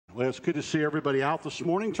Well, it's good to see everybody out this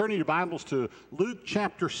morning. Turning your Bibles to Luke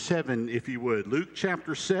chapter 7, if you would. Luke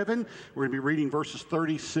chapter 7, we're going to be reading verses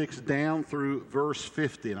 36 down through verse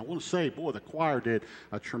 50. And I want to say, boy, the choir did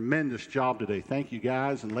a tremendous job today. Thank you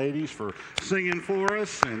guys and ladies for singing for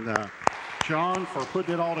us, and John for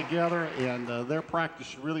putting it all together, and their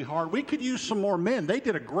practice is really hard. We could use some more men. They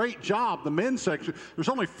did a great job, the men's section. There's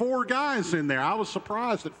only 4 guys in there. I was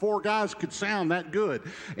surprised that 4 guys could sound that good.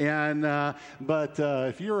 And but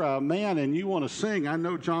if you're a man and you want to sing, I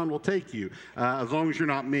know John will take you, as long as you're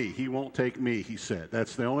not me. He won't take me, he said.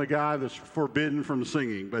 That's the only guy that's forbidden from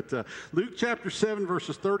singing. But Luke chapter 7,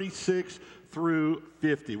 verses 36 through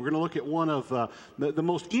 50. We're going to look at one of the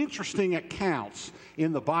most interesting accounts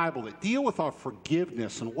in the Bible that deal with our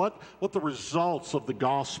forgiveness and what the results of the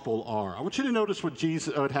gospel are. I want you to notice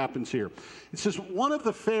what happens here. It says, one of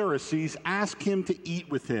the Pharisees asked him to eat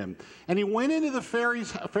with him, and he went into the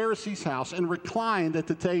Pharisee's house and reclined at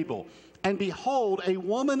the table. And behold, a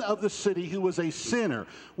woman of the city who was a sinner,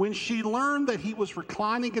 when she learned that he was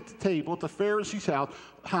reclining at the table at the Pharisee's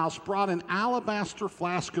house, brought an alabaster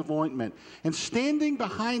flask of ointment. And standing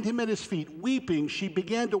behind him at his feet, weeping, she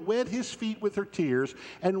began to wet his feet with her tears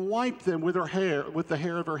and wiped them with the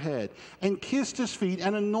hair of her head, and kissed his feet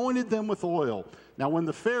and anointed them with oil. Now when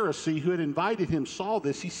the Pharisee who had invited him saw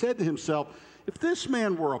this, he said to himself, if this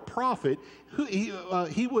man were a prophet,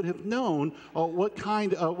 he would have known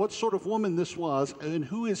what sort of woman this was and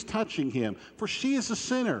who is touching him, for she is a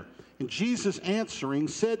sinner. And Jesus answering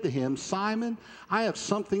said to him, Simon, I have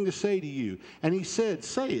something to say to you. And he said,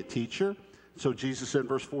 say it, teacher. So Jesus said in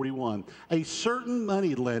verse 41, a certain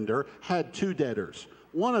moneylender had 2 debtors.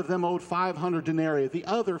 One of them owed 500 denarii, the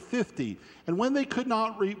other 50. And when they could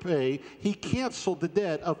not repay, he canceled the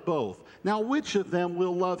debt of both. Now which of them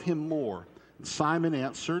will love him more? Simon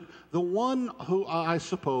answered, the one who, I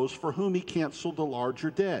suppose, for whom he canceled the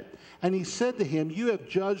larger debt. And he said to him, you have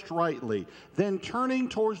judged rightly. Then turning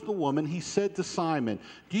towards the woman, he said to Simon,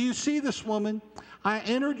 do you see this woman? I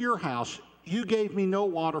entered your house. You gave me no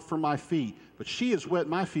water for my feet, but she has wet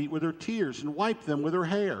my feet with her tears and wiped them with her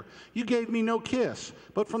hair. You gave me no kiss,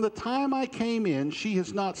 but from the time I came in, she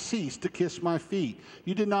has not ceased to kiss my feet.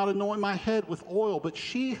 You did not anoint my head with oil, but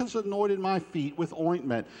she has anointed my feet with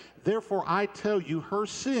ointment. Therefore I tell you, her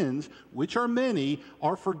sins, which are many,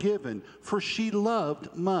 are forgiven, for she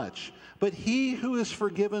loved much. But he who is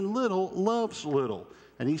forgiven little loves little.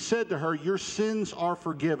 And he said to her, your sins are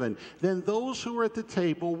forgiven. Then those who were at the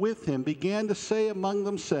table with him began to say among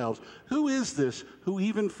themselves, who is this who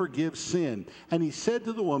even forgives sin? And he said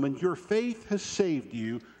to the woman, your faith has saved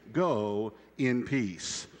you. Go in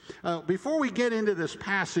peace. Before we get into this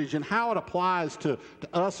passage and how it applies to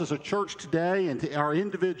us as a church today and to our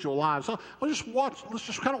individual lives, let's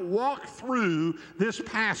just kind of walk through this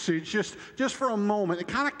passage just for a moment and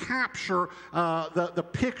kind of capture the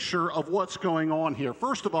picture of what's going on here.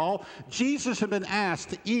 First of all, Jesus had been asked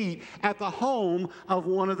to eat at the home of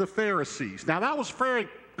one of the Pharisees. Now, that was very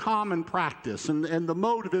common practice, and the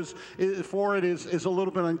motive for it is a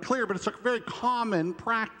little bit unclear, but it's a very common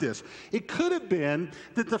practice. It could have been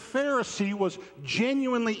that the Pharisee was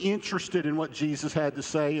genuinely interested in what Jesus had to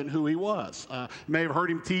say and who he was. You may have heard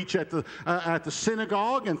him teach at the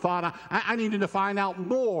synagogue and thought, I needed to find out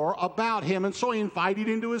more about him, and so he invited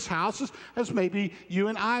into his house as maybe you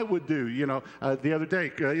and I would do. You know, the other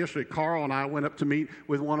day, yesterday, Carl and I went up to meet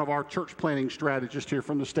with one of our church planning strategists here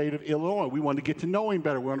from the state of Illinois. We wanted to get to know him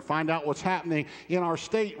better. We want to find out what's happening in our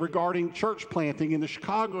state regarding church planting in the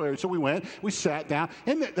Chicago area. So we sat down,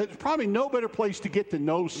 and there's probably no better place to get to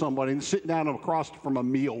know somebody than sitting down across from a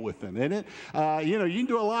meal with them, isn't it? You can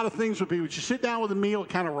do a lot of things with people. But you sit down with a meal, it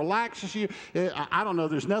kind of relaxes you. I don't know,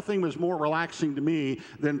 there's nothing that's more relaxing to me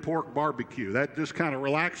than pork barbecue. That just kind of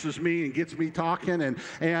relaxes me and gets me talking.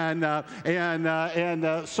 So,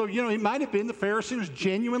 it might have been the Pharisee was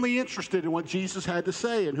genuinely interested in what Jesus had to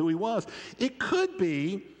say and who he was. It could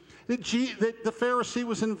be that the Pharisee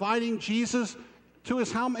was inviting Jesus to his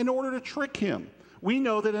home in order to trick him. We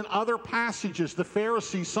know that in other passages, the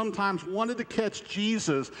Pharisees sometimes wanted to catch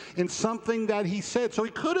Jesus in something that he said. So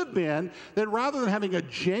it could have been that rather than having a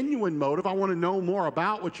genuine motive, I want to know more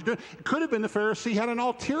about what you're doing, it could have been the Pharisee had an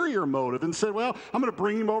ulterior motive and said, well, I'm going to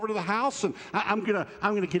bring him over to the house, and I'm going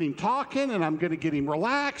to get him talking, and I'm going to get him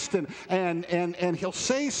relaxed, and he'll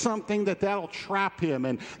say something that'll trap him,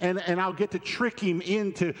 and I'll get to trick him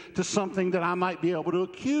into something that I might be able to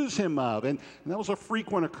accuse him of. And that was a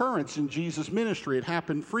frequent occurrence in Jesus' ministry. It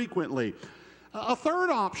happened frequently. A third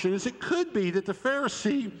option is it could be that the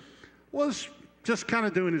Pharisee was just kind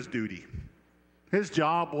of doing his duty. His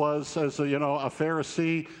job was, as a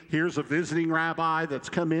Pharisee, here's a visiting rabbi that's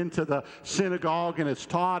come into the synagogue and it's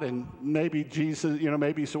taught, and maybe Jesus,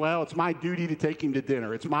 maybe he said, well, it's my duty to take him to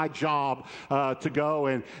dinner. It's my job to go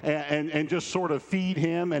and just sort of feed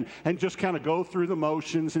him and just kind of go through the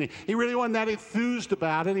motions. And he really wasn't that enthused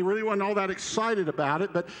about it. He really wasn't all that excited about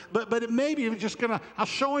it. But it maybe was just I'll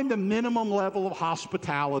show him the minimum level of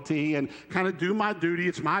hospitality and kind of do my duty.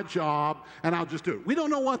 It's my job, and I'll just do it. We don't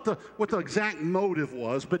know what the exact motive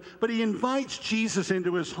was, but he invites Jesus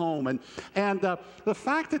into his home, and the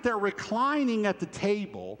fact that they're reclining at the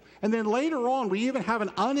table, and then later on we even have an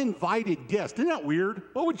uninvited guest. Isn't that weird?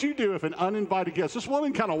 What would you do if an uninvited guest? This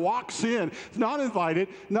woman kind of walks in, not invited,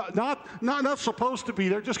 not supposed to be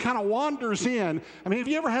there, just kind of wanders in. I mean, have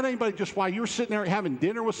you ever had anybody just while you were sitting there having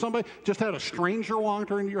dinner with somebody, just had a stranger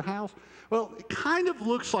wander into your house? Well, it kind of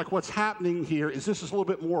looks like what's happening here is this is a little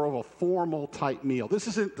bit more of a formal type meal. This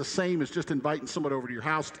isn't the same as just inviting someone over to your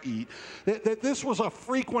house to eat. That this was a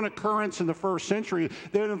frequent occurrence in the first century.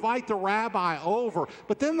 They would invite the rabbi over,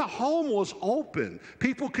 but then the home was open.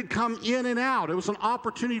 People could come in and out. It was an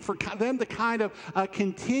opportunity for them to kind of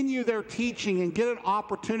continue their teaching and get an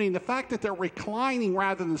opportunity. And the fact that they're reclining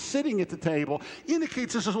rather than sitting at the table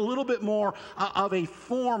indicates this is a little bit more of a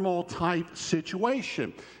formal type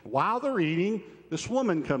situation. While they're eating, this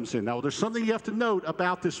woman comes in. Now, there's something you have to note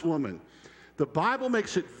about this woman. The Bible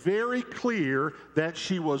makes it very clear that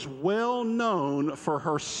she was well known for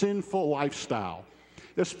her sinful lifestyle.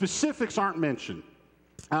 The specifics aren't mentioned.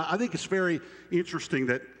 I think it's very interesting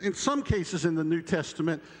that in some cases in the New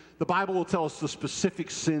Testament, the Bible will tell us the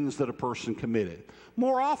specific sins that a person committed.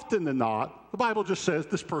 More often than not, the Bible just says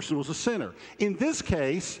this person was a sinner. In this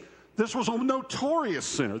case, this was a notorious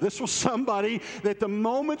sinner. This was somebody that the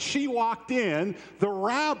moment she walked in, the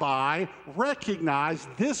rabbi recognized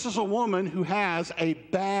this is a woman who has a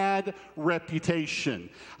bad reputation.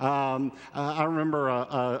 I remember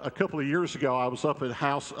a couple of years ago, I was up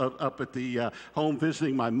at the home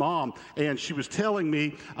visiting my mom, and she was telling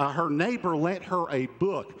me her neighbor lent her a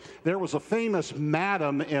book. There was a famous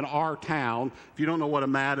madam in our town. If you don't know what a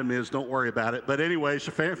madam is, don't worry about it. But anyway,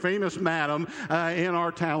 she's a famous madam in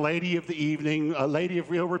our town, lady of the evening, a lady of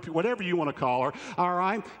real repute, whatever you want to call her, all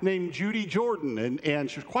right, named Judy Jordan, and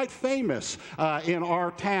she was quite famous in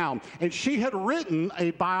our town. And she had written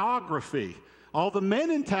a biography. All the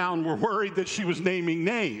men in town were worried that she was naming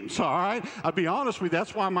names, all right? I'll be honest with you,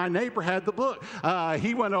 that's why my neighbor had the book.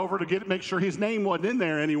 He went over to make sure his name wasn't in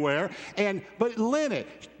there anywhere. But lent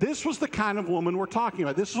it. This was the kind of woman we're talking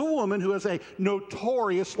about. This is a woman who has a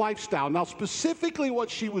notorious lifestyle. Now, specifically what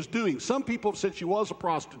she was doing, some people have said she was a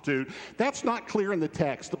prostitute. That's not clear in the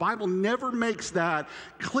text. The Bible never makes that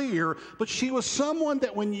clear, but she was someone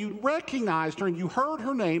that when you recognized her and you heard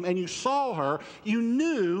her name and you saw her, you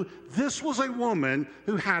knew this was a woman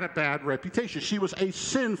who had a bad reputation. She was a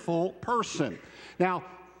sinful person. Now,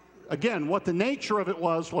 again, what the nature of it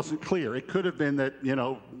wasn't clear. It could have been that,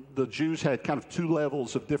 the Jews had kind of two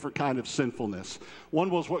levels of different kind of sinfulness. One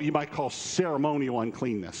was what you might call ceremonial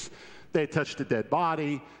uncleanness. They had touched a dead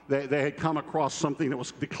body. They had come across something that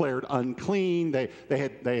was declared unclean. They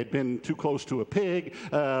had been too close to a pig.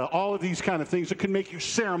 All of these kind of things that could make you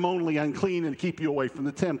ceremonially unclean and keep you away from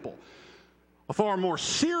the temple. A far more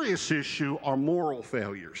serious issue are moral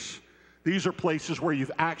failures. These are places where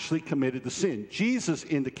you've actually committed the sin. Jesus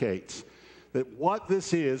indicates that what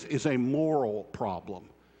this is a moral problem.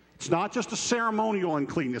 It's not just a ceremonial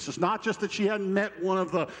uncleanness. It's not just that she hadn't met one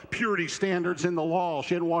of the purity standards in the law.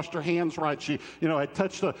 She hadn't washed her hands right. She, had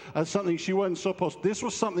touched something she wasn't supposed to. This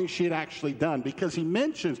was something she had actually done, because he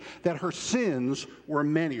mentions that her sins were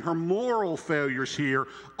many. Her moral failures here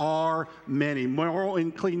are many. Moral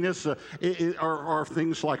uncleanness are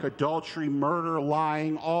things like adultery, murder,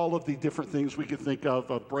 lying, all of the different things we could think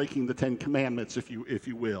of breaking the Ten Commandments, if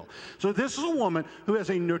you will. So this is a woman who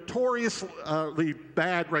has a notoriously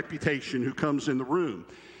bad reputation who comes in the room.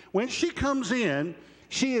 When she comes in,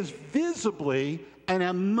 she is visibly and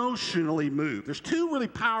emotionally moved. There's two really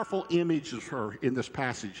powerful images of her in this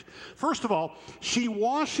passage. First of all, she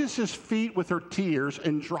washes his feet with her tears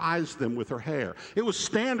and dries them with her hair. It was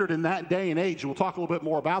standard in that day and age. We'll talk a little bit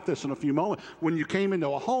more about this in a few moments. When you came into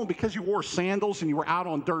a home, because you wore sandals and you were out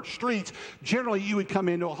on dirt streets, generally you would come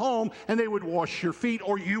into a home and they would wash your feet,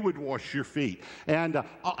 or you would wash your feet. And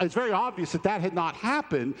it's very obvious that had not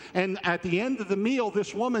happened. And at the end of the meal,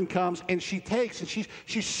 this woman comes and she takes, and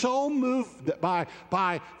she's so moved by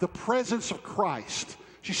the presence of Christ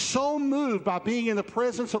She's so moved by being in the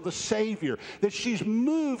presence of the Savior that she's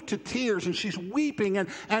moved to tears, and she's weeping, and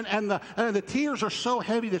the tears are so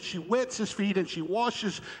heavy that she wets his feet and she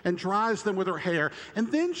washes and dries them with her hair.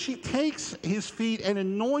 And then she takes his feet and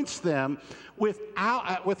anoints them with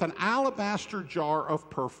an alabaster jar of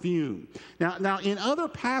perfume. Now, in other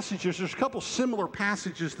passages, there's a couple similar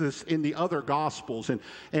passages this in the other Gospels, and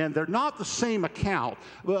they're not the same account,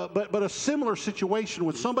 but a similar situation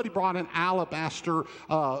when somebody brought an alabaster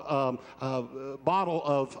bottle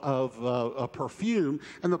of perfume,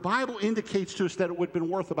 and the Bible indicates to us that it would have been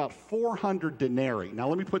worth about 400 denarii. Now,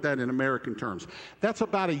 let me put that in American terms. That's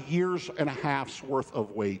about a year's and a half's worth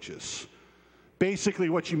of wages. Basically,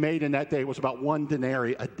 what you made in that day was about 1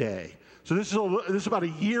 denarii a day. So this is about a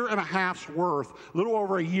year and a half's worth, a little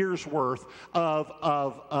over a year's worth of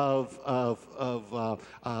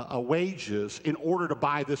wages in order to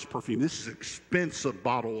buy this perfume. This is an expensive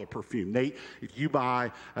bottle of perfume. Nate, if you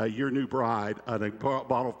buy your new bride a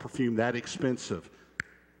bottle of perfume that expensive,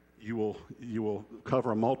 you will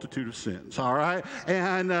cover a multitude of sins, all right?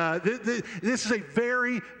 And this is a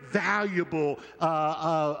very valuable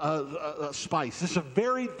spice. This is a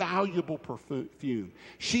very valuable perfume.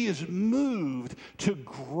 She is moved to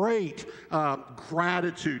great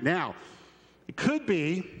gratitude. Now, it could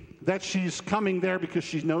be that she's coming there because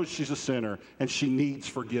she knows she's a sinner and she needs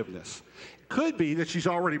forgiveness. Could be that she's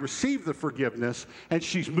already received the forgiveness and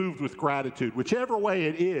she's moved with gratitude. Whichever way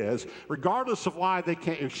it is, regardless of why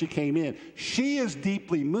she came in, she is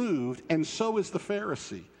deeply moved, and so is the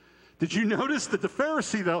Pharisee. Did you notice that the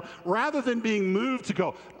Pharisee, though, rather than being moved to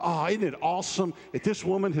go, oh, isn't it awesome that this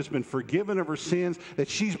woman has been forgiven of her sins, that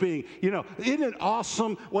she's being, isn't it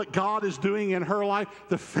awesome what God is doing in her life?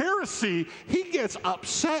 The Pharisee, he gets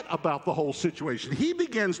upset about the whole situation. He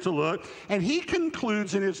begins to look, and he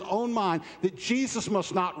concludes in his own mind that Jesus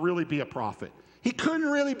must not really be a prophet. He couldn't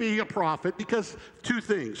really be a prophet because two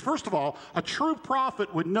things. First of all, a true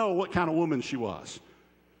prophet would know what kind of woman she was.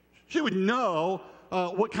 She would know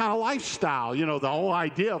what kind of lifestyle. The whole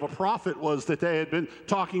idea of a prophet was that they had been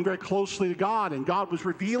talking very closely to God, and God was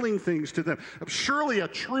revealing things to them. Surely a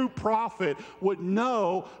true prophet would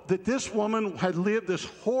know that this woman had lived this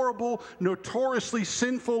horrible, notoriously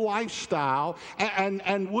sinful lifestyle,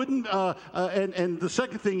 and wouldn't. And the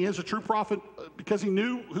second thing is, a true prophet, because he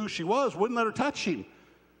knew who she was, wouldn't let her touch him.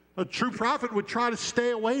 A true prophet would try to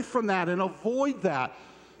stay away from that and avoid that.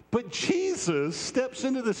 But Jesus steps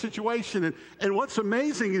into the situation, and what's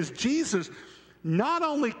amazing is Jesus not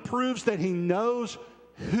only proves that he knows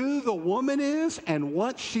who the woman is and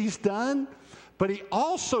what she's done, but he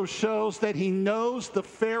also shows that he knows the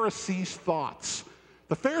Pharisee's thoughts.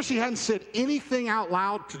 The Pharisee hadn't said anything out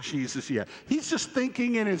loud to Jesus yet. He's just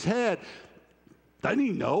thinking in his head, doesn't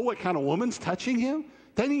he know what kind of woman's touching him?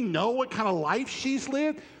 Doesn't he know what kind of life she's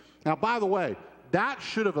lived? Now, by the way, that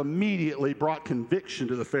should have immediately brought conviction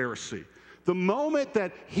to the Pharisee. The moment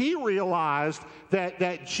that he realized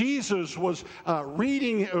that Jesus was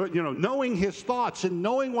reading, knowing his thoughts and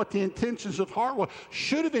knowing what the intentions of heart were,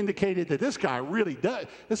 should have indicated that this guy really does.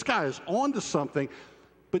 This guy is onto something.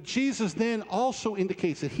 But Jesus then also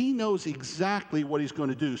indicates that he knows exactly what he's going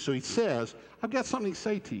to do. So he says, I've got something to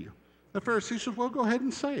say to you. The Pharisee says, well, go ahead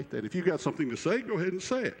and say it then. If you've got something to say, go ahead and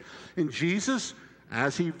say it. And Jesus,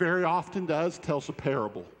 as he very often does, tells a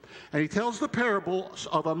parable. And he tells the parable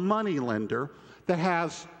of a money lender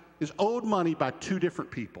that is owed money by two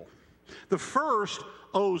different people. The first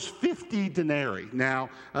owes 50 denarii. Now,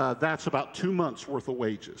 that's about 2 months' worth of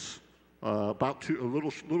wages, a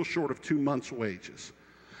little short of 2 months' wages.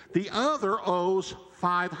 The other owes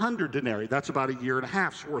 500 denarii. That's about a year and a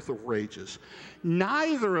half's worth of wages.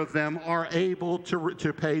 Neither of them are able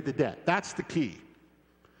to pay the debt. That's the key.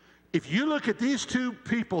 If you look at these two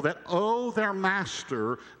people that owe their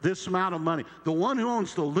master this amount of money, the one who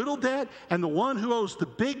owns the little debt and the one who owes the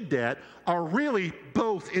big debt are really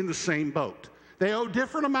both in the same boat. They owe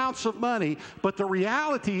different amounts of money, but the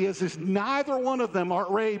reality is neither one of them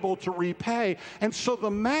are able to repay. And so the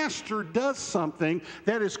master does something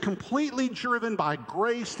that is completely driven by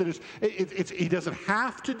grace. He doesn't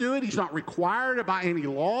have to do it. He's not required by any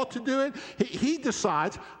law to do it. He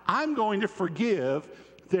decides, I'm going to forgive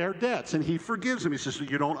their debts, and he forgives them. He says,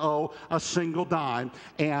 you don't owe a single dime,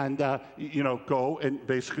 and go and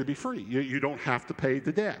basically be free. You don't have to pay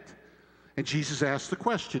the debt. And Jesus asks the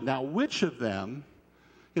question, now which of them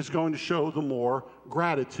is going to show the more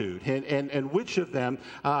gratitude? And which of them,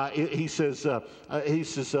 he says,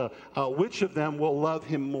 which of them will love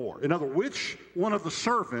him more? In other words, which one of the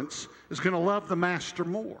servants is going to love the master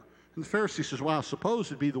more? And the Pharisee says, well, I suppose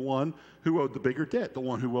it'd be the one who owed the bigger debt, the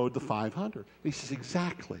one who owed the 500. And he says,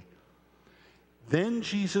 exactly. Then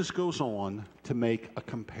Jesus goes on to make a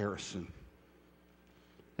comparison.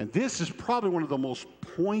 And this is probably one of the most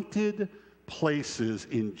pointed places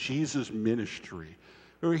in Jesus' ministry,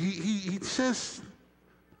 where he says,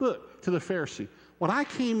 look, to the Pharisee, when I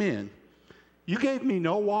came in, you gave me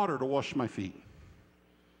no water to wash my feet.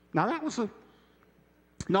 Now, that was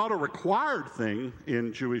not a required thing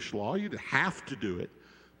in Jewish law. You'd have to do it.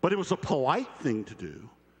 But it was a polite thing to do.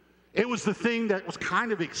 It was the thing that was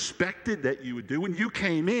kind of expected that you would do. When you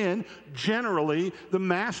came in, generally, the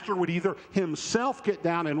master would either himself get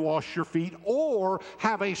down and wash your feet or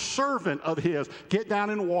have a servant of his get down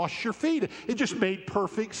and wash your feet. It just made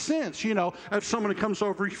perfect sense. You know, if someone comes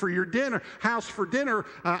over for your house for dinner,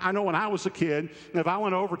 I know when I was a kid, if I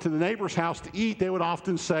went over to the neighbor's house to eat, they would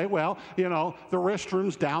often say, well, you know, the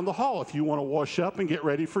restroom's down the hall if you want to wash up and get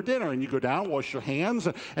ready for dinner. And you go down, wash your hands,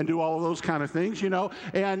 and do all of those kind of things, you know.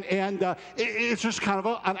 And it's just kind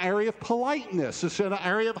of an area of politeness. It's an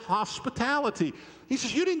area of hospitality. He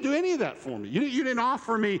says, you didn't do any of that for me. You didn't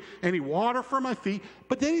offer me any water for my feet.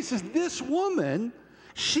 But then he says, this woman,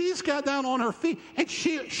 she's got down on her feet, and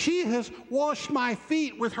she has washed my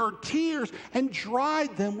feet with her tears and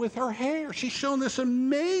dried them with her hair. She's shown this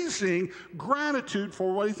amazing gratitude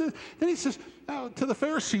for what he says. Then he says to the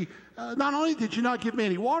Pharisee, not only did you not give me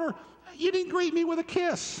any water, you didn't greet me with a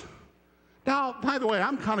kiss. Now, by the way,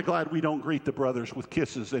 I'm kind of glad we don't greet the brothers with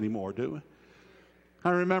kisses anymore, do we? I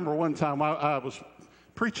remember one time I was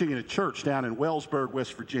preaching in a church down in Wellsburg,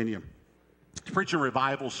 West Virginia. Preaching a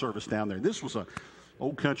revival service down there. This was an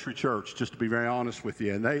old country church, just to be very honest with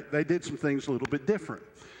you, and they did some things a little bit different.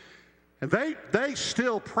 And they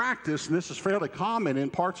still practice, and this is fairly common in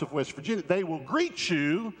parts of West Virginia, they will greet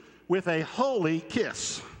you with a holy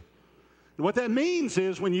kiss. What that means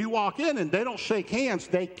is when you walk in and they don't shake hands,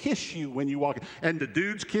 they kiss you when you walk in. And the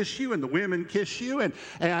dudes kiss you and the women kiss you.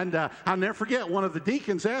 And I'll never forget, one of the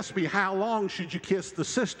deacons asked me, how long should you kiss the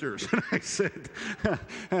sisters? And I said,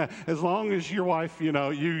 as long as your wife, you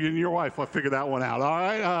and your wife will figure that one out, all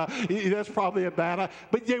right? That's probably a bad idea.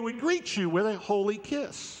 But they would greet you with a holy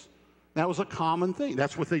kiss. That was a common thing.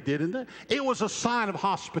 That's what they did in there. It was a sign of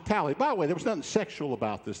hospitality. By the way, there was nothing sexual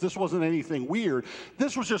about this. This wasn't anything weird.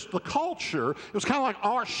 This was just the culture. It was kind of like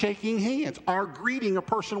our shaking hands, our greeting a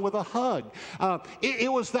person with a hug.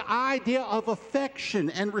 It was the idea of affection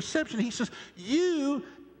and reception. He says, you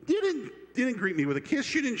didn't greet me with a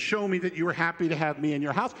kiss. You didn't show me that you were happy to have me in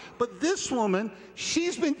your house. But this woman,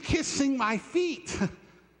 she's been kissing my feet.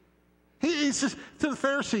 He says to the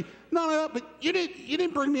Pharisee, no, but you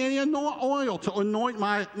didn't bring me any oil to anoint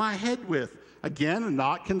my head with. Again,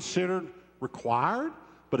 not considered required,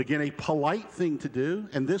 but again, a polite thing to do.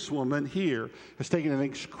 And this woman here has taken an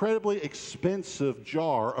incredibly expensive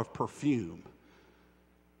jar of perfume.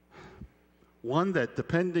 One that,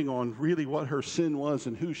 depending on really what her sin was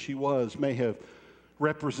and who she was, may have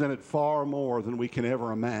represented far more than we can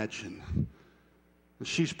ever imagine.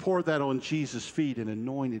 She's poured that on Jesus' feet and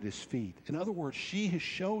anointed his feet. In other words, she has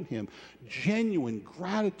shown him genuine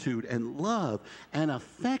gratitude and love and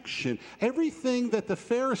affection. Everything that the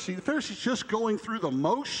Pharisee's just going through the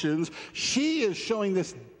motions. She is showing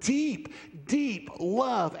this deep, deep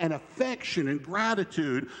love and affection and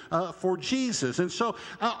gratitude for Jesus. And so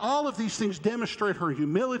all of these things demonstrate her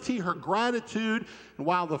humility, her gratitude,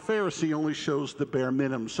 while the Pharisee only shows the bare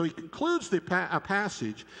minimum. So he concludes the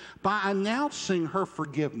passage by announcing her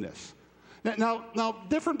forgiveness. Now,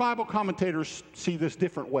 different Bible commentators see this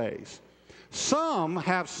different ways. Some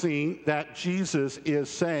have seen that Jesus is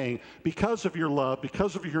saying, because of your love,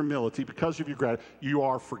 because of your humility, because of your gratitude, you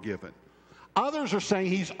are forgiven. Others are saying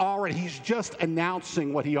he's just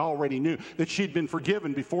announcing what he already knew, that she'd been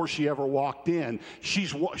forgiven before she ever walked in.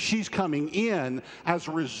 She's coming in as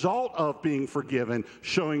a result of being forgiven,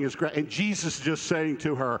 showing his gratitude. And Jesus is just saying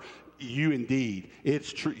to her, you indeed,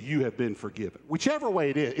 it's true, you have been forgiven. Whichever way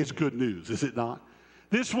it is, it's good news, is it not?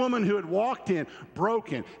 This woman who had walked in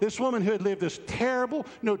broken, this woman who had lived this terrible,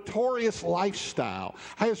 notorious lifestyle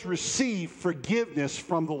has received forgiveness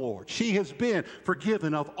from the Lord. She has been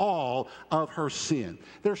forgiven of all of her sin.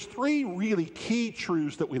 There's three really key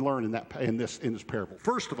truths that we learn in this parable.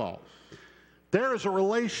 First of all, there is a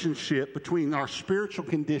relationship between our spiritual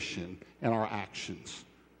condition and our actions.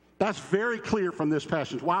 That's very clear from this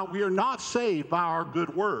passage. While we are not saved by our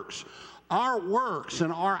good works, our works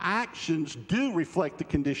and our actions do reflect the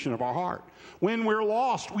condition of our heart. When we're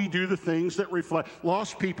lost, we do the things that reflect.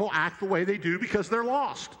 Lost people act the way they do because they're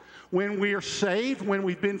lost. when we are saved, when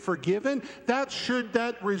we've been forgiven, that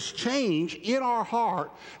change in our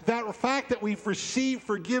heart. That fact that we've received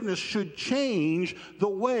forgiveness should change the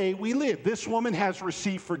way we live. This woman has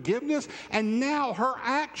received forgiveness, and now her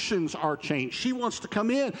actions are changed. She wants to come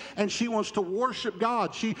in, and she wants to worship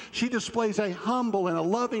God. She displays a humble and a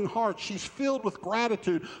loving heart. She's filled with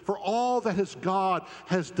gratitude for all that God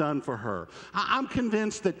has done for her. I'm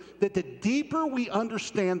convinced that the deeper we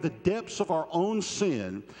understand the depths of our own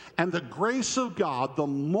sin and the grace of God, the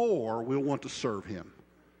more we'll want to serve Him.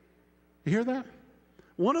 You hear that?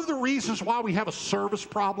 One of the reasons why we have a service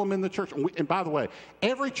problem in the church, and by the way,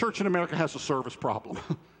 every church in America has a service problem.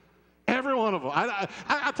 Every one of them.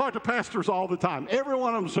 I talk to pastors all the time. Every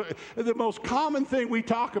one of them. The most common thing we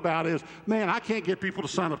talk about is, man, I can't get people to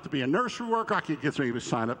sign up to be a nursery worker. I can't get people to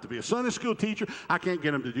sign up to be a Sunday school teacher. I can't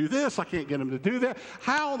get them to do this. I can't get them to do that.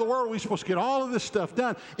 How in the world are we supposed to get all of this stuff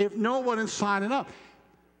done if no one is signing up?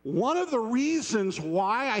 One of the reasons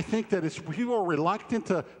why I think that people are reluctant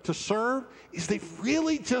to serve is they've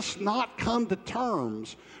really just not come to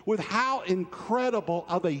terms with how incredible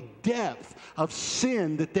of a depth of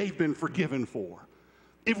sin that they've been forgiven for.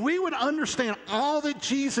 If we would understand all that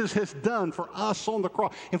Jesus has done for us on the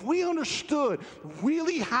cross, if we understood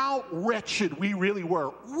really how wretched we really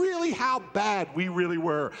were, really how bad we really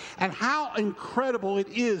were, and how incredible it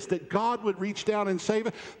is that God would reach down and save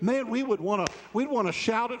us, man, we'd want to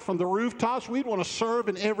shout it from the rooftops. We'd want to serve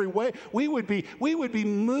in every way. We would be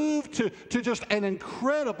moved to just an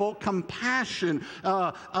incredible compassion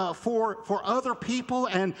for other people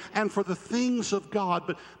and for the things of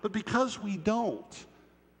God. But because we don't,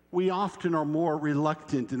 we often are more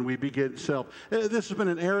reluctant and we begin self. This has been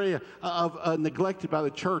an area of neglected by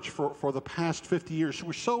the church for the past 50 years.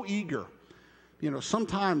 We're so eager. You know,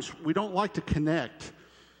 sometimes we don't like to connect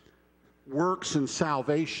works and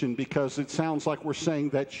salvation because it sounds like we're saying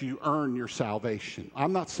that you earn your salvation.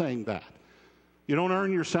 I'm not saying that. You don't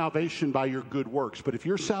earn your salvation by your good works. But if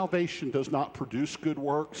your salvation does not produce good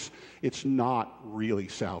works, it's not really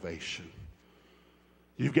salvation.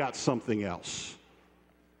 You've got something else.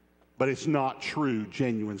 But it's not true,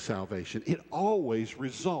 genuine salvation. It always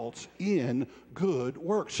results in good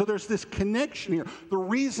works. So there's this connection here. The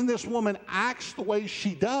reason this woman acts the way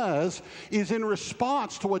she does is in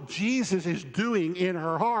response to what Jesus is doing in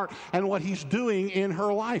her heart and what He's doing in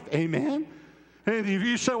her life. Amen? And if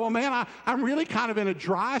you say, well, man, I'm really kind of in a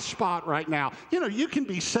dry spot right now. You know, you can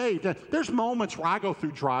be saved. There's moments where I go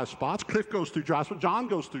through dry spots. Cliff goes through dry spots. John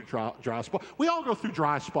goes through dry spots. We all go through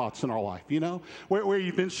dry spots in our life, you know, where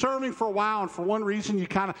you've been serving for a while, and for one reason you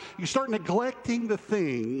start neglecting the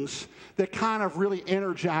things that kind of really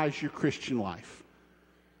energize your Christian life.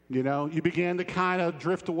 You know, you begin to kind of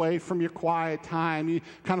drift away from your quiet time. You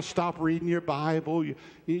kind of stop reading your Bible.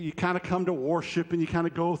 You kind of come to worship and you kind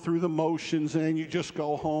of go through the motions and then you just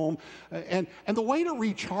go home. And the way to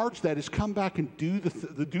recharge that is come back and do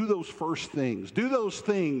those first things. Do those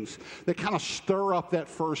things that kind of stir up that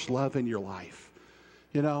first love in your life.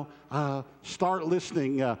 You know, start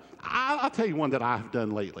listening. I'll tell you one that I've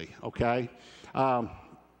done lately, okay?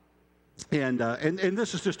 And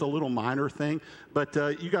this is just a little minor thing, but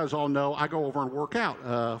you guys all know I go over and work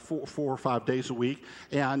out 4 or 5 days a week.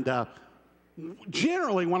 And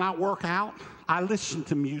generally when I work out, I listen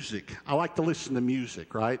to music. I like to listen to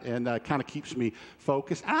music, right? And kind of keeps me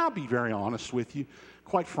focused. And I'll be very honest with you.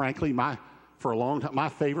 Quite frankly, for a long time, my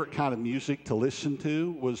favorite kind of music to listen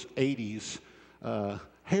to was 80s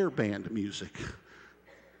hair band music.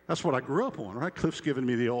 That's what I grew up on, right? Cliff's giving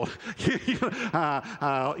me the old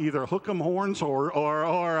either hook 'em horns or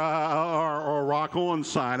rock on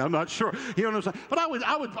sign. I'm not sure. You know what I'm saying? But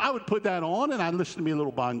I would put that on and I'd listen to me a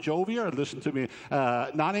little Bon Jovi, or I'd listen to me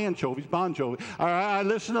not anchovies, Bon Jovi. Or I'd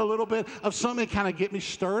listen to a little bit of something to kind of get me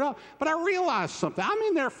stirred up. But I realized something. I'm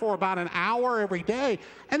in there for about an hour every day,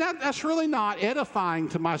 and that's really not edifying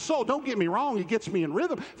to my soul. Don't get me wrong; it gets me in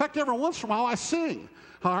rhythm. In fact, every once in a while I sing.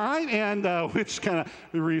 All right, and which is kind of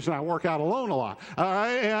the reason I work out alone a lot. All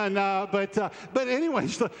right, and but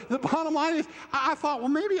anyways, the bottom line is, I thought, well,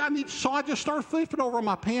 maybe I need. So I just started flipping over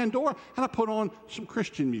my Pandora, and I put on some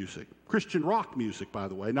Christian music, Christian rock music, by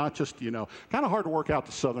the way, not just kind of hard to work out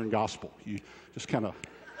the Southern gospel. You just kind of.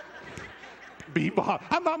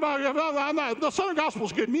 I'm not, the Southern Gospel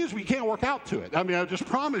is good music, but you can't work out to it. I mean, I just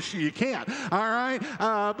promise you can't. All right?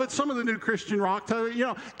 But some of the new Christian rock,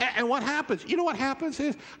 and what happens? You know what happens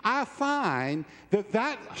is I find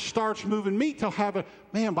that starts moving me to have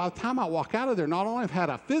by the time I walk out of there, not only have I had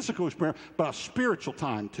a physical experience, but a spiritual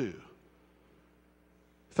time too. In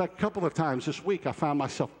fact, a couple of times this week, I found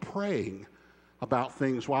myself praying about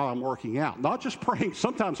things while I'm working out. Not just praying.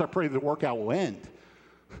 Sometimes I pray the workout will end.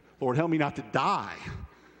 Lord, help me not to die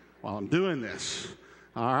while I'm doing this.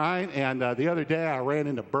 All right, and the other day I ran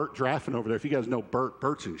into Bert Draffin over there. If you guys know Bert,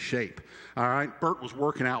 Bert's in shape. All right, Bert was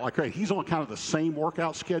working out like crazy. He's on kind of the same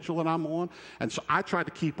workout schedule that I'm on, and so I tried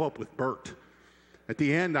to keep up with Bert. At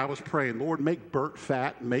the end, I was praying, Lord, make Bert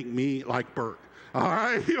fat and make me like Bert. All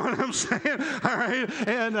right, you know what I'm saying? All right,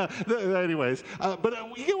 and anyways, but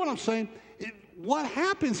you get what I'm saying? What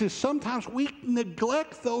happens is sometimes we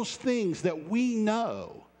neglect those things that we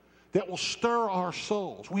know that will stir our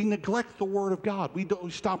souls. We neglect the Word of God. We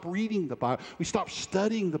stop reading the Bible. We stop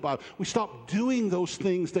studying the Bible. We stop doing those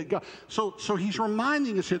things that God... So he's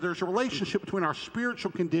reminding us here there's a relationship between our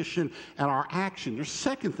spiritual condition and our action. There's a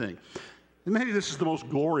second thing. And maybe this is the most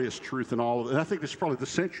glorious truth in all of it, and I think this is probably the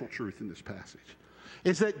central truth in this passage,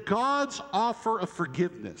 is that God's offer of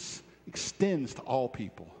forgiveness extends to all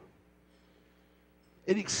people.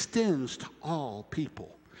 It extends to all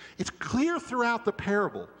people. It's clear throughout the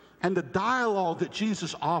parable and the dialogue that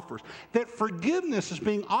Jesus offers that forgiveness is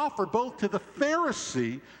being offered both to the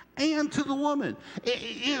Pharisee and to the woman.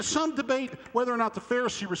 Some debate whether or not the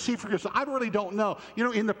Pharisee received forgiveness. I really don't know. You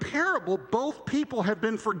know, in the parable, both people have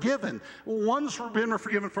been forgiven. One's been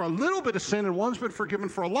forgiven for a little bit of sin and one's been forgiven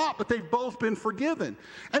for a lot, but they've both been forgiven.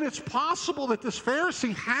 And it's possible that this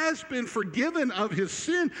Pharisee has been forgiven of his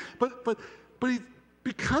sin, but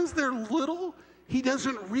because they're little, he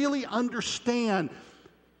doesn't really understand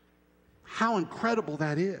how incredible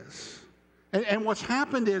that is. And what's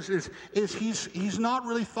happened is he's not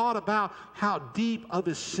really thought about how deep of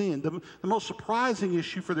his sin. The most surprising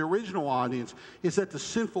issue for the original audience is that the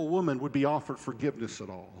sinful woman would be offered forgiveness at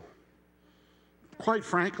all. Quite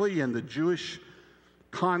frankly, in the Jewish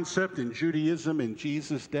concept in Judaism in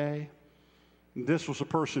Jesus' day, this was a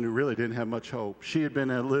person who really didn't have much hope. She had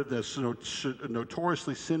lived a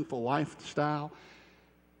notoriously sinful lifestyle.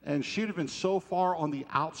 And she'd have been so far on the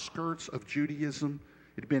outskirts of Judaism,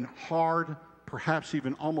 it had been hard, perhaps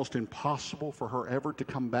even almost impossible for her ever to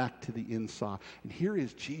come back to the inside. And here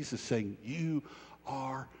is Jesus saying, you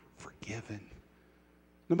are forgiven.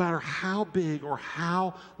 No matter how big or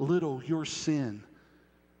how little your sin.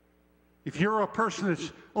 If you're a person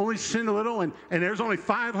that's only sinned a little and there's only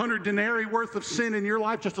 500 denarii worth of sin in your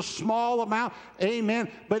life, just a small amount, amen.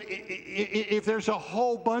 But if there's a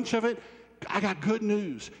whole bunch of it, I got good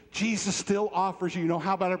news. Jesus still offers you,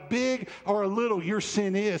 how about a big or a little your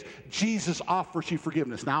sin is, Jesus offers you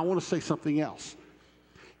forgiveness. Now, I want to say something else.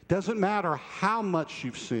 It doesn't matter how much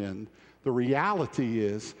you've sinned. The reality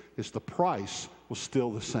is the price was still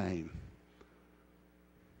the same.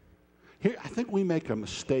 Here, I think we make a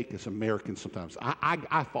mistake as Americans sometimes.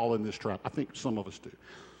 I fall in this trap. I think some of us do.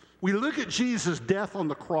 We look at Jesus' death on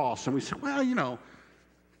the cross and we say, well, I'm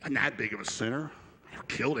not that big of a sinner. Never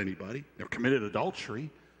killed anybody, never committed adultery,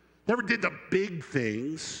 never did the big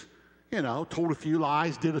things, told a few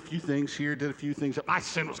lies, did a few things here, did a few things. My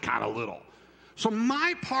sin was kind of little. So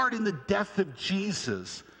my part in the death of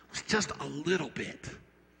Jesus was just a little bit.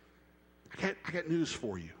 I got news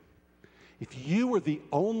for you. If you were the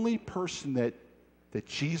only person that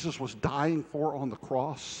Jesus was dying for on the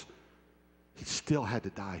cross, he still had to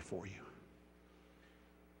die for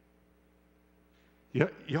you.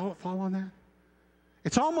 Y'all follow on that?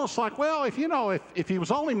 It's almost like, well, if he was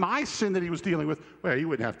only my sin that he was dealing with, well, he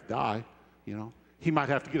wouldn't have to die, He might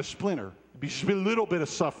have to get a splinter. It'd just be a little bit of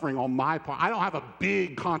suffering on my part. I don't have a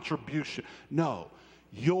big contribution. No,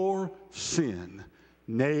 your sin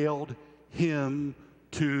nailed him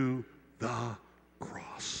to the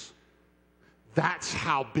cross. That's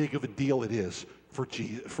how big of a deal it is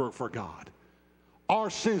for God. Our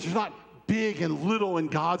sins are not big and little in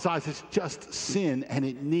God's eyes. It's just sin, and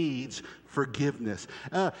it needs forgiveness.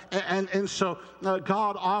 So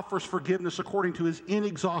God offers forgiveness according to his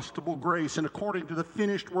inexhaustible grace and according to the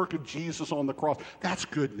finished work of Jesus on the cross. That's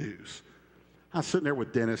good news. I was sitting there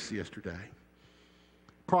with Dennis yesterday.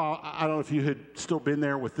 Carl, I don't know if you had still been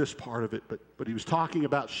there with this part of it, but he was talking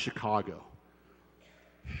about Chicago.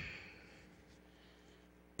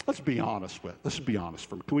 Let's be honest for a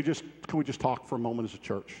minute. Can we just talk for a moment as a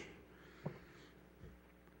church?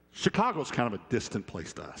 Chicago's kind of a distant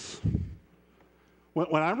place to us.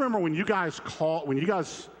 When I remember when you guys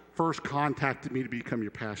first contacted me to become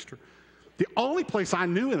your pastor, the only place I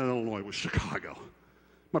knew in Illinois was Chicago.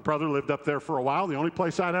 My brother lived up there for a while. The only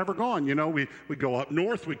place I'd ever gone, we'd go up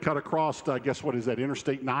north, we'd cut across,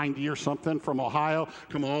 Interstate 90 or something from Ohio,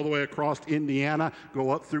 come all the way across Indiana,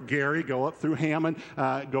 go up through Gary, go up through Hammond,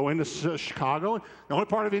 go into Chicago. The only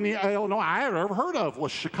part of Illinois I had ever heard of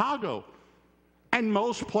was Chicago. And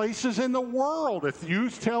most places in the world, if you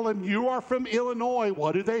tell them you are from Illinois,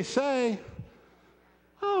 what do they say?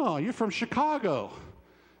 Oh, you're from Chicago.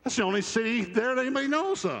 That's the only city there that anybody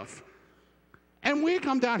knows of. And we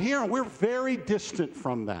come down here, and we're very distant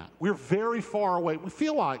from that. We're very far away. We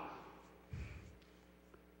feel like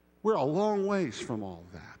we're a long ways from all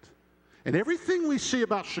of that. And everything we see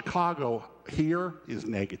about Chicago here is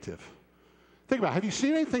negative. Think about it. Have you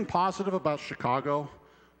seen anything positive about Chicago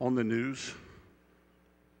on the news?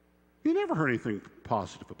 You never heard anything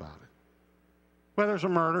positive about it. Well, there's a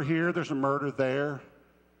murder here, there's a murder there.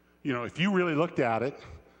 You know, if you really looked at it,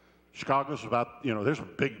 Chicago's about, you know, there's a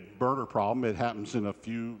big murder problem. It happens in a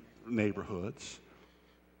few neighborhoods.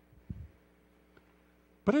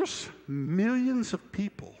 But there's millions of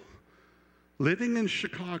people living in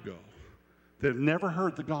Chicago that have never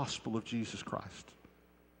heard the gospel of Jesus Christ.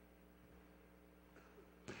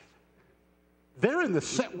 They're in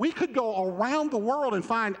we could go around the world and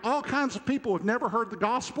find all kinds of people who have never heard the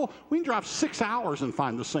gospel. We can drive 6 hours and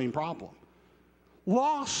find the same problem.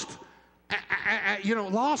 Lost,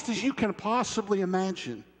 lost as you can possibly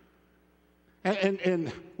imagine.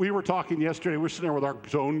 And we were talking yesterday. We were sitting there with our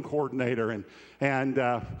zone coordinator, and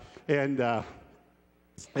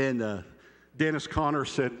Dennis Connor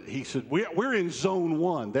said, we're in zone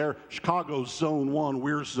 1. They're Chicago's zone 1.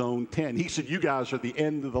 We're zone 10. He said, you guys are the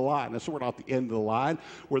end of the line. I said, we're not the end of the line.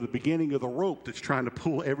 We're the beginning of the rope that's trying to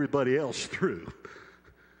pull everybody else through.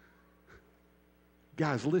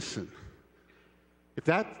 Guys, listen. If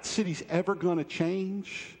that city's ever going to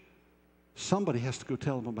change, somebody has to go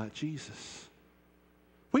tell them about Jesus.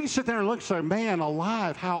 We can sit there and look and say, man,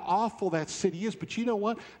 alive, how awful that city is. But you know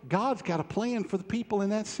what? God's got a plan for the people in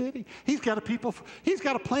that city. He's got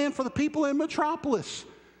a plan for the people in Metropolis.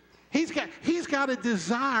 He's got a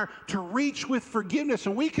desire to reach with forgiveness.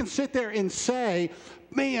 And we can sit there and say,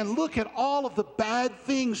 man, look at all of the bad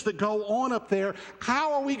things that go on up there.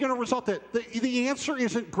 How are we going to resolve that? The answer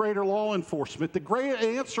isn't greater law enforcement. The great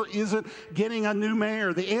answer isn't getting a new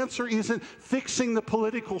mayor. The answer isn't fixing the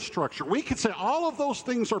political structure. We could say all of those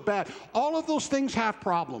things are bad. All of those things have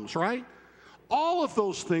problems, right? All of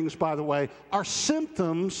those things, by the way, are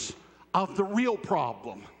symptoms of the real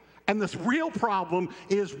problem. And this real problem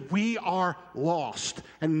is we are lost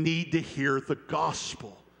and need to hear the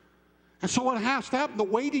gospel. And so what has to happen? The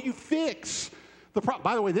way that you fix the problem.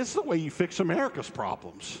 By the way, this is the way you fix America's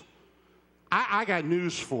problems. I got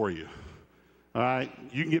news for you. All right?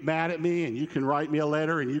 You can get mad at me, and you can write me a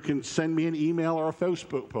letter, and you can send me an email or a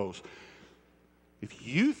Facebook post. If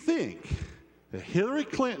you think that Hillary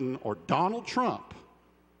Clinton or Donald Trump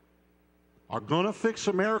are going to fix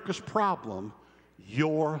America's problem,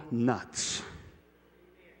 you're nuts.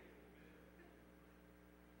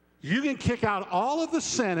 You can kick out all of the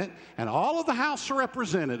Senate and all of the House of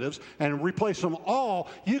Representatives and replace them all.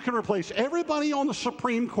 You can replace everybody on the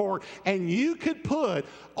Supreme Court, and you could put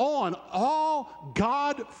on all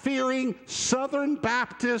God-fearing Southern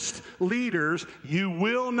Baptist leaders. You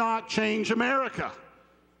will not change America.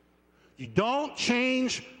 You don't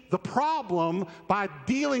change the problem by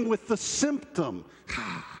dealing with the symptom.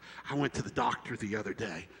 I went to the doctor the other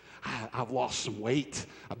day. I've lost some weight.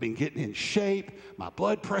 I've been getting in shape. My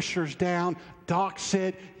blood pressure's down. Doc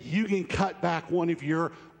said, you can cut back one of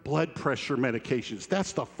your blood pressure medications.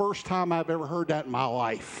 That's the first time I've ever heard that in my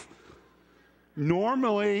life.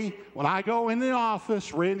 Normally, when I go in the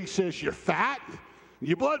office, Randy says, you're fat,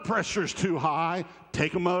 your blood pressure's too high,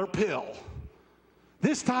 take another pill.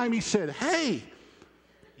 This time he said, hey,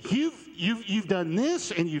 You've done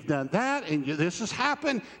this and you've done that and this has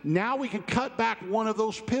happened. Now we can cut back one of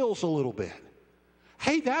those pills a little bit.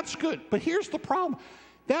 Hey, that's good. But here's the problem.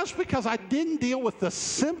 That's because I didn't deal with the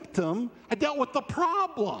symptom. I dealt with the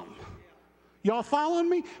problem. Y'all following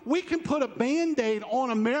me? We can put a Band-Aid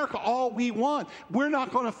on America all we want. We're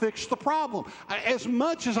not going to fix the problem. As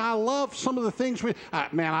much as I love some of the things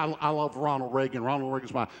I love Ronald Reagan. Ronald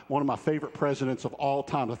Reagan's one of my favorite presidents of all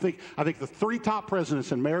time. I think the 3 top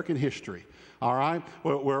presidents in American history, all right,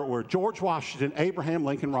 were George Washington, Abraham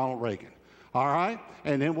Lincoln, Ronald Reagan. All right?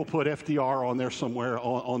 And then we'll put FDR on there somewhere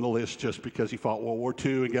on the list just because he fought World War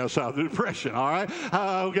II and got us out of the Depression. All right?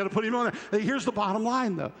 We've got to put him on there. Here's the bottom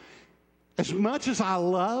line, though. As much as I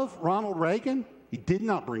love Ronald Reagan, he did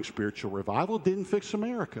not bring spiritual revival, didn't fix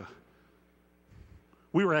America.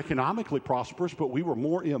 We were economically prosperous, but we were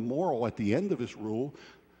more immoral at the end of his rule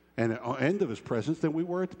and at the end of his presence than we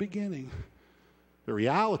were at the beginning. The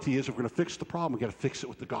reality is, if we're going to fix the problem, we've got to fix it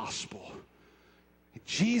with the gospel. And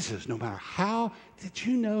Jesus, no matter how, did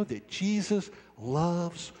you know that Jesus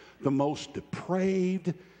loves the most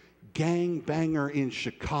depraved gangbanger in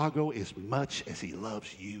Chicago as much as he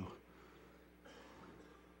loves you?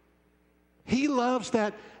 He loves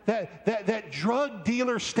that drug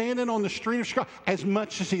dealer standing on the street of Chicago as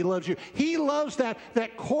much as he loves you. He loves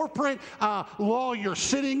that corporate lawyer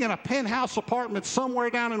sitting in a penthouse apartment somewhere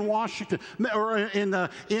down in Washington or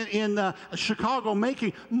in Chicago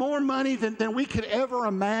making more money than we could ever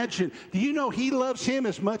imagine. Do you know he loves him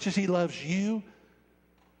as much as he loves you?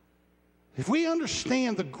 If we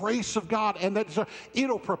understand the grace of God, and that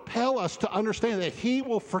it'll propel us to understand that he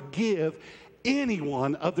will forgive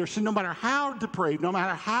anyone of their sin, no matter how depraved, no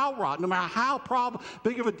matter how rotten, no matter how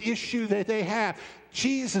big of an issue that they have.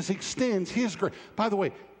 Jesus extends his grace. By the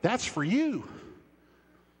way, that's for you.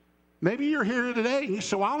 Maybe you're here today and you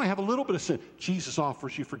say, well, I only have a little bit of sin. Jesus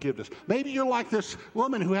offers you forgiveness. Maybe you're like this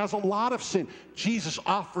woman who has a lot of sin. Jesus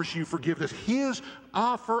offers you forgiveness. His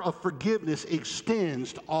offer of forgiveness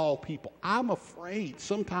extends to all people. I'm afraid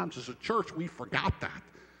sometimes as a church we forgot that.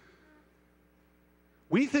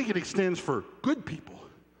 We think it extends for good people.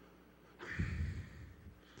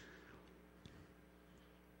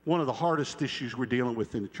 One of the hardest issues we're dealing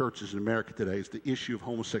with in the churches in America today is the issue of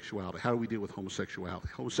homosexuality. How do we deal with homosexuality?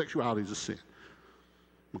 Homosexuality is a sin.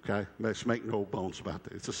 Okay? Let's make no bones about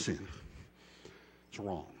that. It's a sin. It's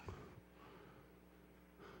wrong.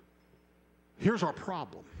 Here's our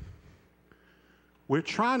problem. We're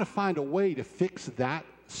trying to find a way to fix that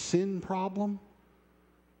sin problem,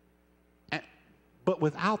 but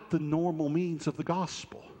without the normal means of the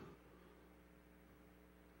gospel.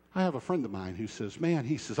 I have a friend of mine who says, man,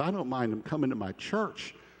 he says, I don't mind them coming to my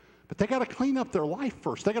church, but they got to clean up their life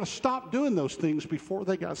first. They got to stop doing those things before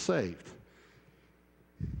they got saved.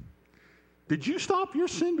 Did you stop your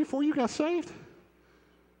sin before you got saved?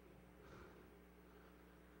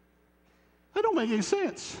 That don't make any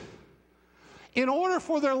sense. In order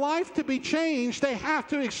for their life to be changed, they have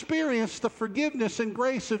to experience the forgiveness and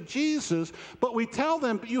grace of Jesus, but we tell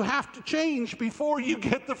them you have to change before you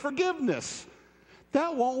get the forgiveness.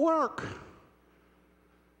 That won't work.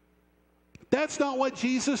 That's not what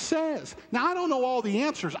Jesus says. Now, I don't know all the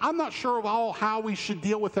answers. I'm not sure of how we should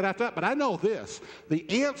deal with it after that, but I know this.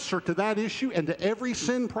 The answer to that issue and to every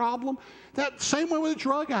sin problem, that same way with a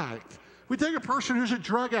drug addict. We take a person who's a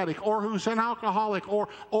drug addict or who's an alcoholic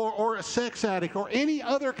or a sex addict or any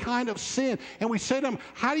other kind of sin, and we say to them,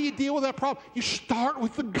 how do you deal with that problem? You start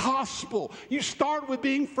with the gospel. You start with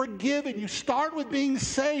being forgiven. You start with being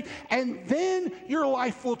saved, and then your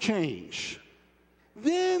life will change.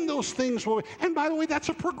 Then those things will, and by the way, that's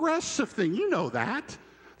a progressive thing. You know that.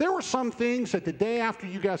 There were some things that the day after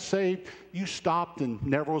you got saved, you stopped and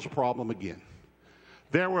never was a problem again.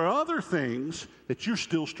 There were other things that you're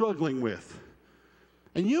still struggling with.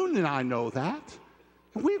 And you and I know that.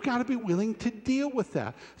 And we've got to be willing to deal with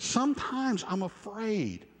that. Sometimes I'm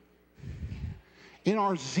afraid. In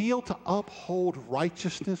our zeal to uphold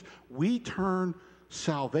righteousness, we turn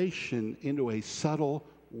salvation into a subtle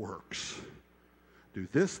works. Do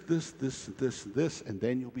this, this, this, this, this, and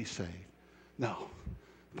then you'll be saved. No.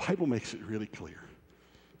 The Bible makes it really clear.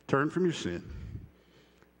 Turn from your sin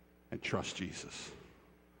and trust Jesus.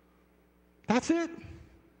 That's it.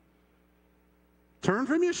 Turn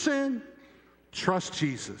from your sin, trust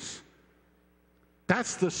Jesus.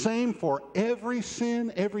 That's the same for every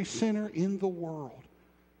sin, every sinner in the world.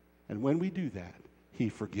 And when we do that, he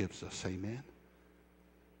forgives us. Amen.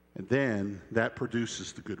 And then that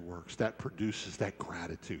produces the good works. That produces that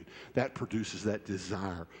gratitude. That produces that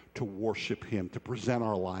desire to worship him, to present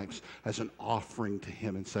our lives as an offering to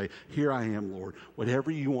him and say, here I am, Lord.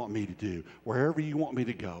 Whatever you want me to do, wherever you want me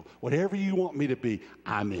to go, whatever you want me to be,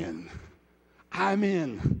 I'm in. I'm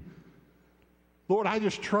in. Lord, I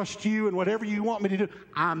just trust you, and whatever you want me to do,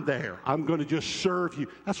 I'm there. I'm going to just serve you.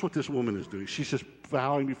 That's what this woman is doing. She's just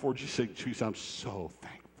bowing before Jesus. I'm so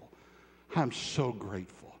thankful. I'm so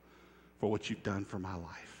grateful for what you've done for my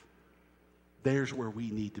life. There's where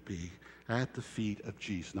we need to be, at the feet of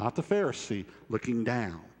Jesus. Not the Pharisee looking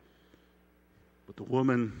down, but the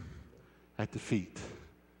woman at the feet,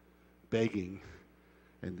 begging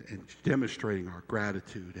and demonstrating our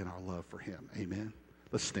gratitude and our love for him. Amen.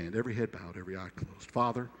 Let's stand, every head bowed, every eye closed.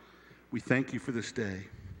 Father, we thank you for this day.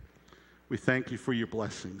 We thank you for your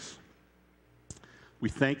blessings. We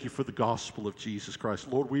thank you for the gospel of Jesus Christ.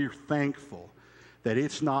 Lord, we are thankful that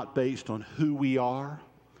it's not based on who we are,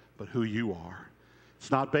 but who you are.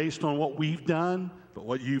 It's not based on what we've done, but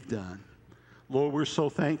what you've done. Lord, we're so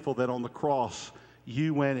thankful that on the cross,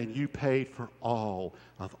 you went and you paid for all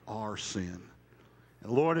of our sin.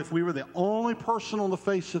 And Lord, if we were the only person on the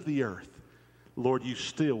face of the earth, Lord, you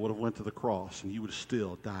still would have went to the cross and you would have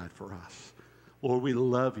still died for us. Lord, we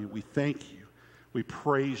love you. We thank you. We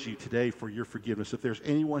praise you today for your forgiveness. If there's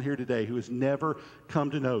anyone here today who has never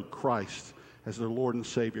come to know Christ as their Lord and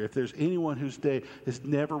Savior. If there's anyone whose day has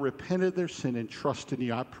never repented their sin and trusted in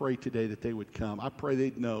you, I pray today that they would come. I pray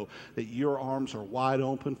they'd know that your arms are wide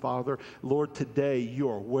open, Father. Lord, today you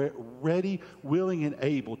are ready, willing, and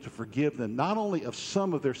able to forgive them, not only of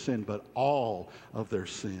some of their sin, but all of their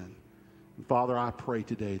sin. And Father, I pray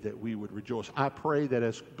today that we would rejoice. I pray that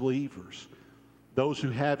as believers, those who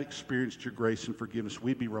have experienced your grace and forgiveness,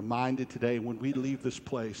 we'd be reminded today when we leave this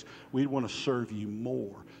place, we'd want to serve you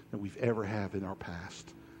more than we've ever have in our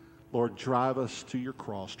past. Lord, drive us to your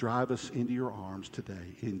cross. Drive us into your arms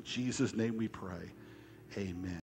today. In Jesus' name we pray. Amen.